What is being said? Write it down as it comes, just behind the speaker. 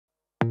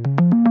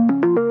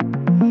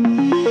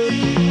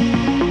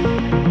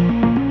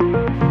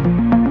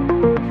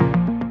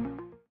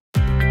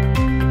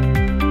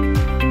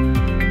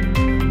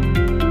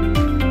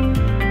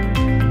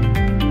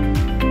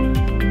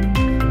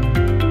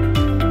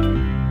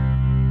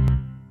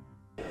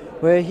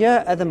We're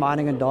here at the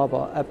Mining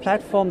Indaba, a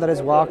platform that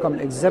has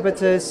welcomed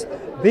exhibitors,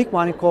 big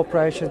mining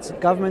corporations,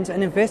 governments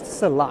and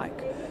investors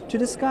alike to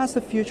discuss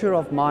the future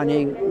of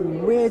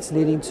mining, where it's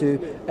leading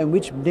to and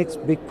which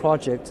next big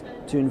project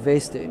to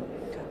invest in.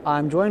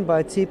 I'm joined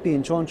by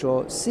Tshokolo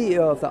Nchocho,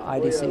 CEO of the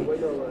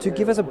IDC, to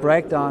give us a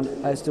breakdown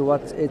as to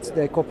what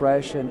their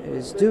corporation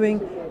is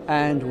doing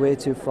and where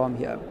to from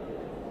here.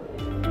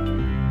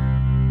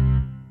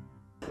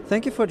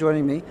 Thank you for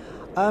joining me.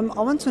 I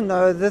want to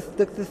know the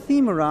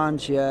theme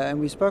around here, and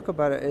we spoke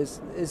about it,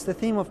 is the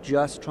theme of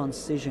just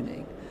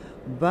transitioning.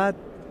 But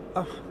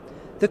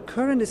the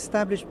current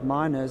established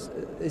miners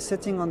is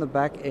sitting on the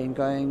back end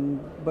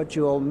going, but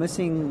you're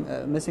missing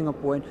a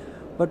point.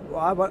 But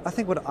I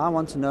think what I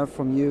want to know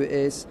from you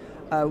is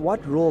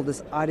what role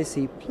does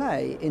IDC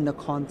play in the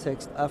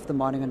context of the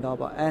Mining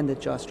Indaba and the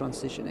just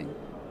transitioning?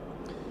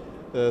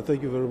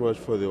 Thank you very much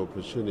for the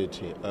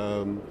opportunity.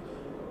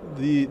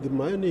 The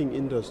mining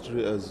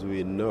industry, as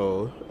we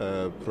know,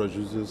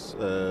 produces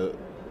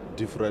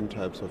different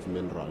types of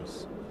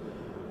minerals.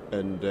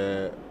 And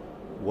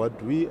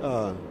what we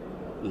are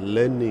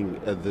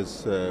learning at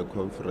this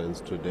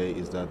conference today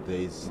is that there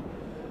is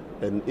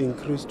an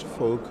increased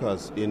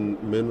focus in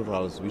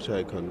minerals, which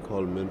I can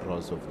call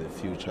minerals of the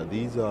future.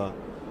 These are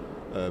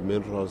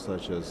minerals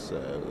such as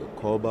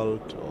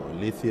cobalt or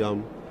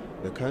lithium,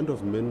 the kind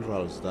of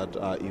minerals that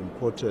are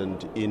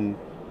important in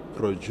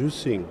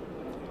producing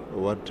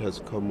what has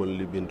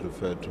commonly been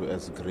referred to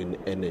as green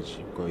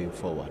energy going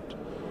forward.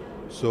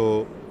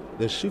 So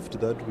the shift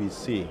that we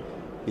see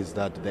is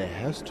that there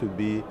has to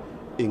be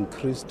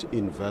increased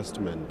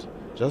investment,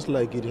 just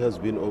like it has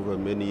been over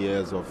many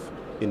years of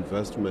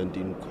investment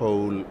in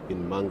coal,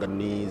 in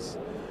manganese,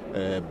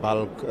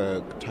 bulk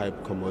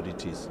type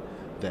commodities.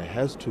 There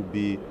has to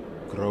be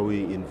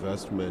growing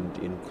investment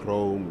in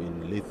chrome,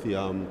 in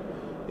lithium,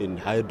 in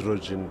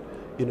hydrogen,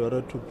 in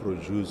order to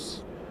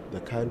produce the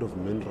kind of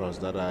minerals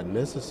that are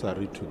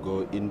necessary to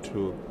go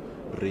into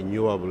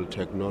renewable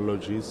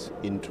technologies,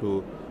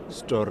 into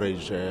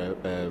storage,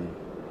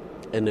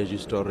 energy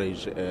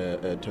storage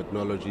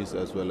technologies,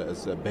 as well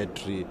as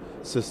battery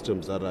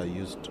systems that are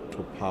used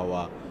to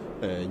power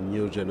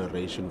new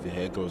generation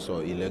vehicles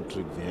or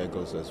electric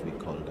vehicles, as we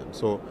call them.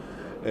 So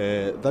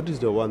that is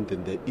the one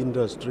thing. The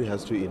industry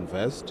has to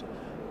invest,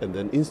 and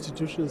then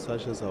institutions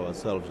such as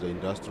ourselves, the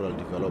Industrial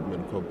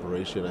Development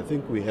Corporation, I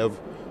think we have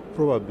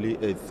probably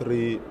a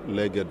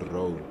three-legged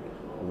role.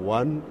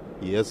 One,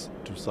 yes,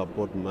 to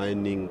support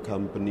mining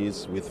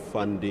companies with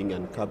funding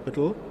and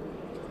capital.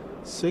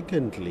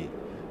 Secondly,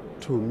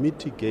 to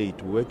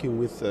mitigate, working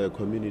with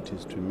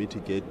communities to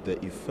mitigate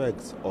the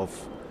effects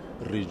of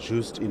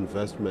reduced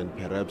investment,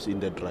 perhaps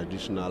in the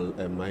traditional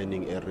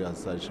mining areas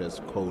such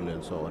as coal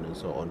and so on and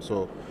so on.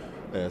 So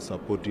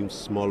supporting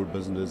small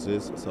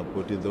businesses,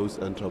 supporting those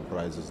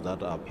enterprises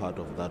that are part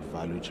of that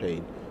value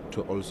chain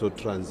to also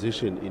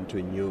transition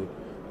into new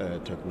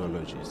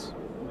technologies.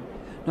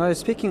 Now,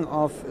 speaking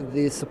of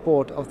the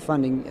support of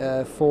funding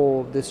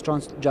for this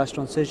just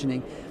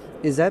transitioning,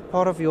 is that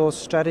part of your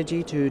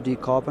strategy to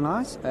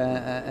decarbonize,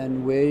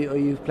 and where are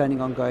you planning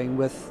on going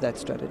with that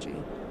strategy?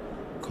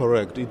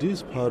 Correct. It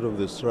is part of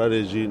the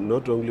strategy,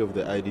 not only of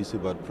the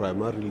IDC, but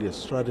primarily a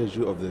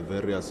strategy of the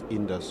various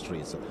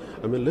industries.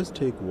 I mean, let's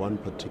take one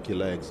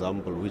particular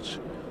example which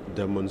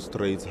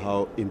demonstrates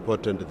how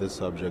important this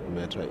subject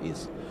matter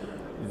is.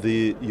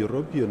 The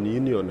European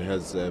Union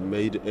has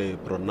made a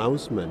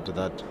pronouncement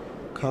that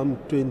come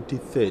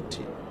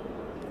 2030,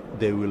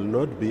 they will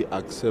not be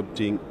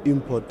accepting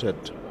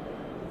imported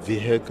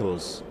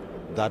vehicles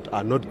that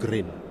are not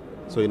green.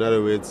 So in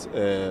other words,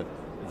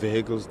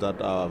 vehicles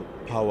that are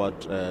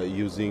powered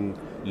using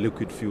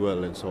liquid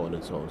fuel and so on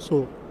and so on.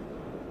 So,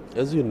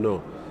 as you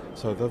know,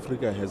 South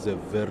Africa has a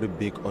very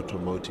big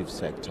automotive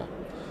sector.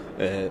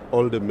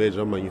 All the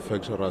major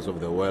manufacturers of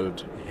the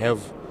world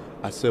have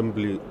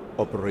assembly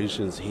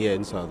operations here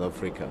in South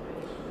Africa.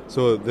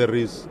 So there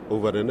is,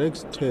 over the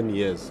next 10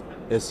 years,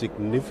 a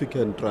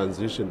significant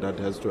transition that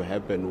has to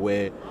happen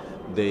where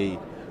they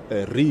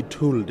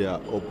retool their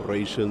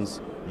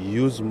operations,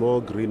 use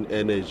more green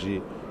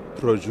energy,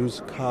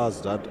 produce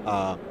cars that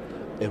are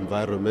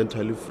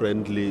environmentally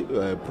friendly,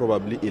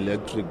 probably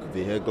electric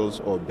vehicles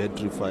or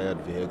battery-fired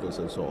vehicles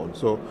and so on.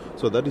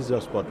 So that is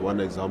just but one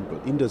example.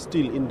 In the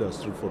steel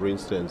industry, for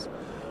instance,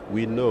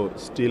 we know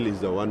steel is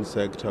the one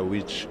sector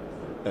which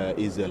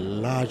is a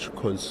large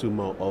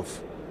consumer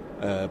of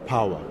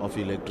power, of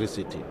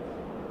electricity.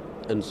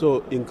 And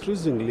so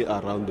increasingly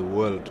around the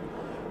world,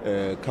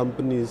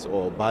 companies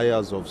or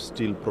buyers of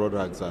steel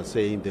products are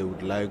saying they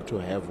would like to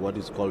have what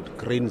is called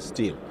green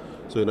steel.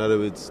 So in other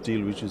words,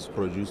 steel which is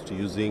produced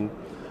using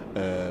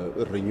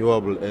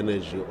renewable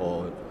energy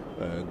or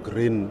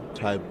green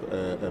type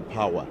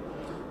power.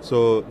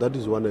 So that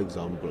is one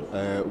example.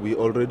 We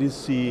already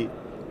see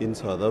in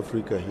South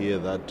Africa here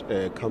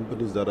that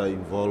companies that are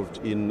involved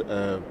in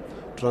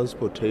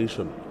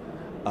transportation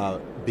are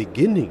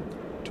beginning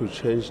to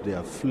change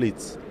their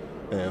fleets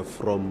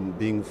from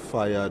being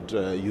fired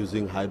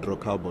using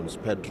hydrocarbons,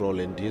 petrol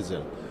and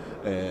diesel,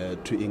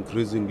 to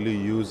increasingly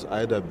use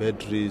either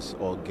batteries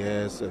or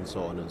gas and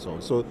so on and so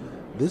on. So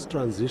this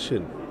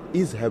transition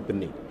is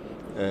happening,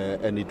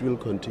 and it will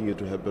continue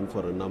to happen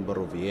for a number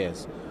of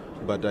years.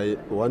 But I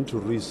want to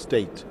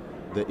restate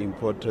the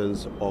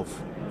importance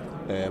of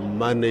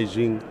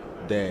managing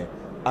the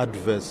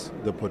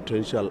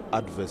potential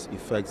adverse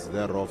effects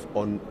thereof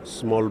on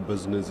small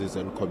businesses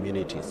and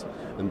communities.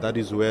 And that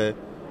is where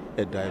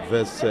a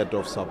diverse set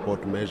of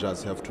support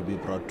measures have to be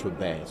brought to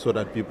bear so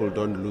that people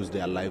don't lose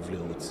their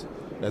livelihoods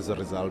as a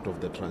result of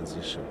the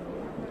transition.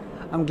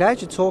 I'm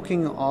glad you're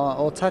talking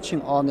or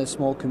touching on the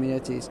small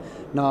communities.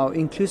 Now,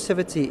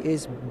 inclusivity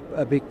is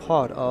a big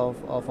part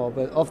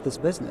of this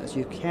business.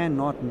 You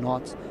cannot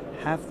not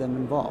have them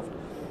involved.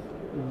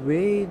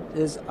 Where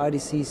does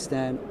IDC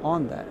stand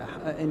on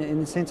that? In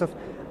the sense of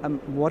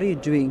what are you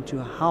doing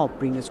to help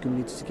bring this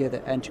community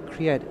together and to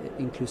create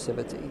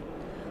inclusivity?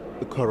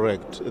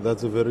 Correct.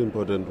 That's a very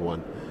important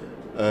one.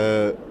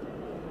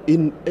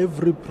 In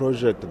every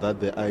project that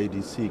the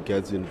IDC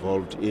gets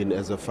involved in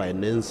as a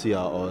financier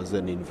or as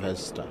an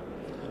investor,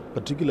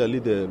 particularly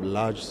the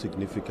large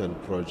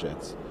significant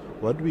projects,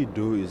 what we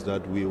do is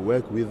that we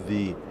work with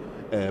the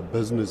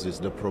businesses,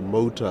 the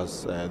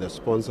promoters, the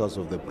sponsors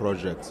of the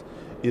projects,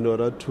 in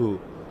order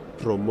to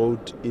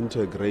promote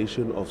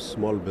integration of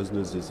small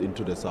businesses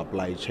into the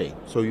supply chain.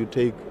 So you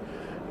take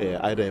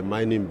either a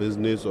mining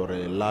business or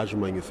a large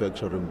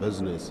manufacturing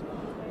business,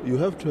 you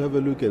have to have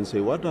a look and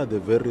say, what are the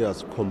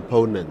various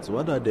components,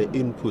 what are the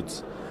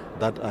inputs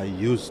that are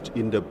used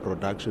in the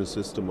production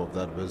system of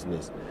that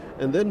business?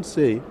 And then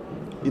say,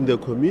 in the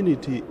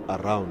community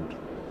around,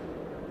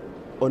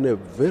 on a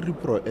very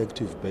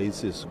proactive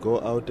basis,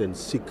 go out and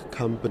seek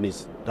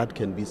companies that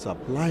can be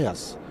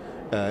suppliers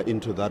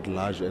into that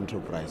large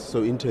enterprise,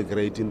 so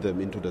integrating them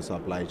into the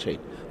supply chain.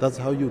 That's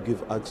how you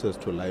give access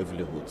to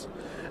livelihoods.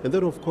 And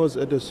then, of course,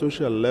 at a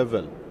social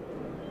level,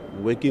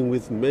 working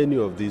with many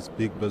of these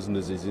big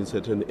businesses in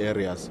certain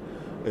areas,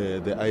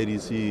 the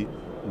IDC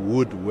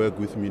would work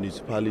with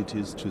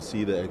municipalities to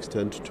see the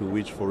extent to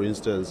which, for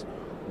instance,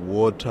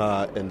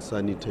 water and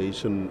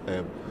sanitation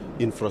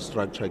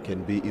infrastructure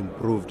can be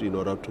improved in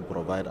order to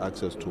provide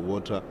access to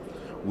water.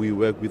 We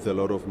work with a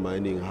lot of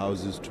mining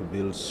houses to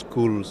build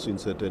schools in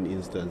certain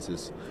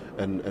instances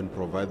and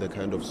provide the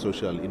kind of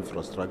social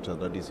infrastructure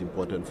that is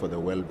important for the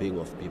well-being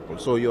of people.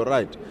 So you're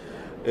right.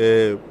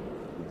 The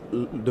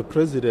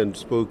president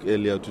spoke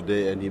earlier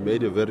today and he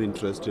made a very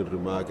interesting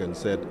remark and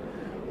said,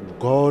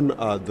 gone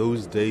are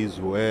those days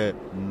where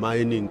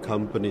mining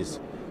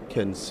companies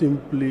can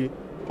simply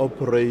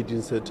operate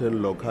in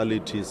certain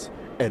localities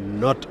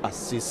and not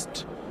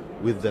assist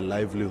with the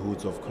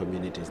livelihoods of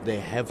communities.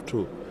 They have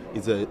to.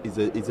 It's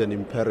an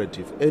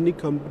imperative. Any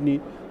company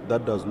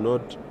that does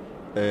not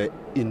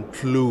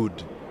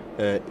include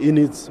in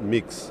its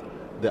mix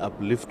the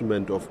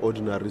upliftment of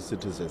ordinary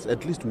citizens,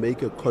 at least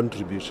make a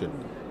contribution.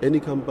 Any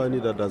company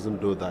that doesn't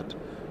do that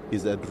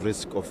is at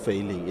risk of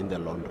failing in the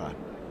long run.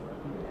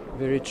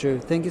 Very true.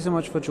 Thank you so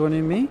much for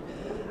joining me.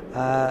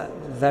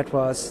 That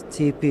was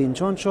Tshokolo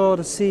Nchocho,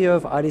 the CEO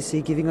of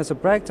IDC, giving us a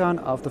breakdown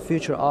of the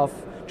future of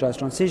just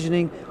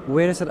transitioning,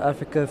 where does South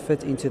Africa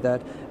fit into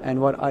that,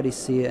 and what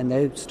IDC and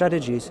their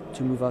strategies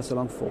to move us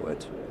along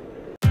forward.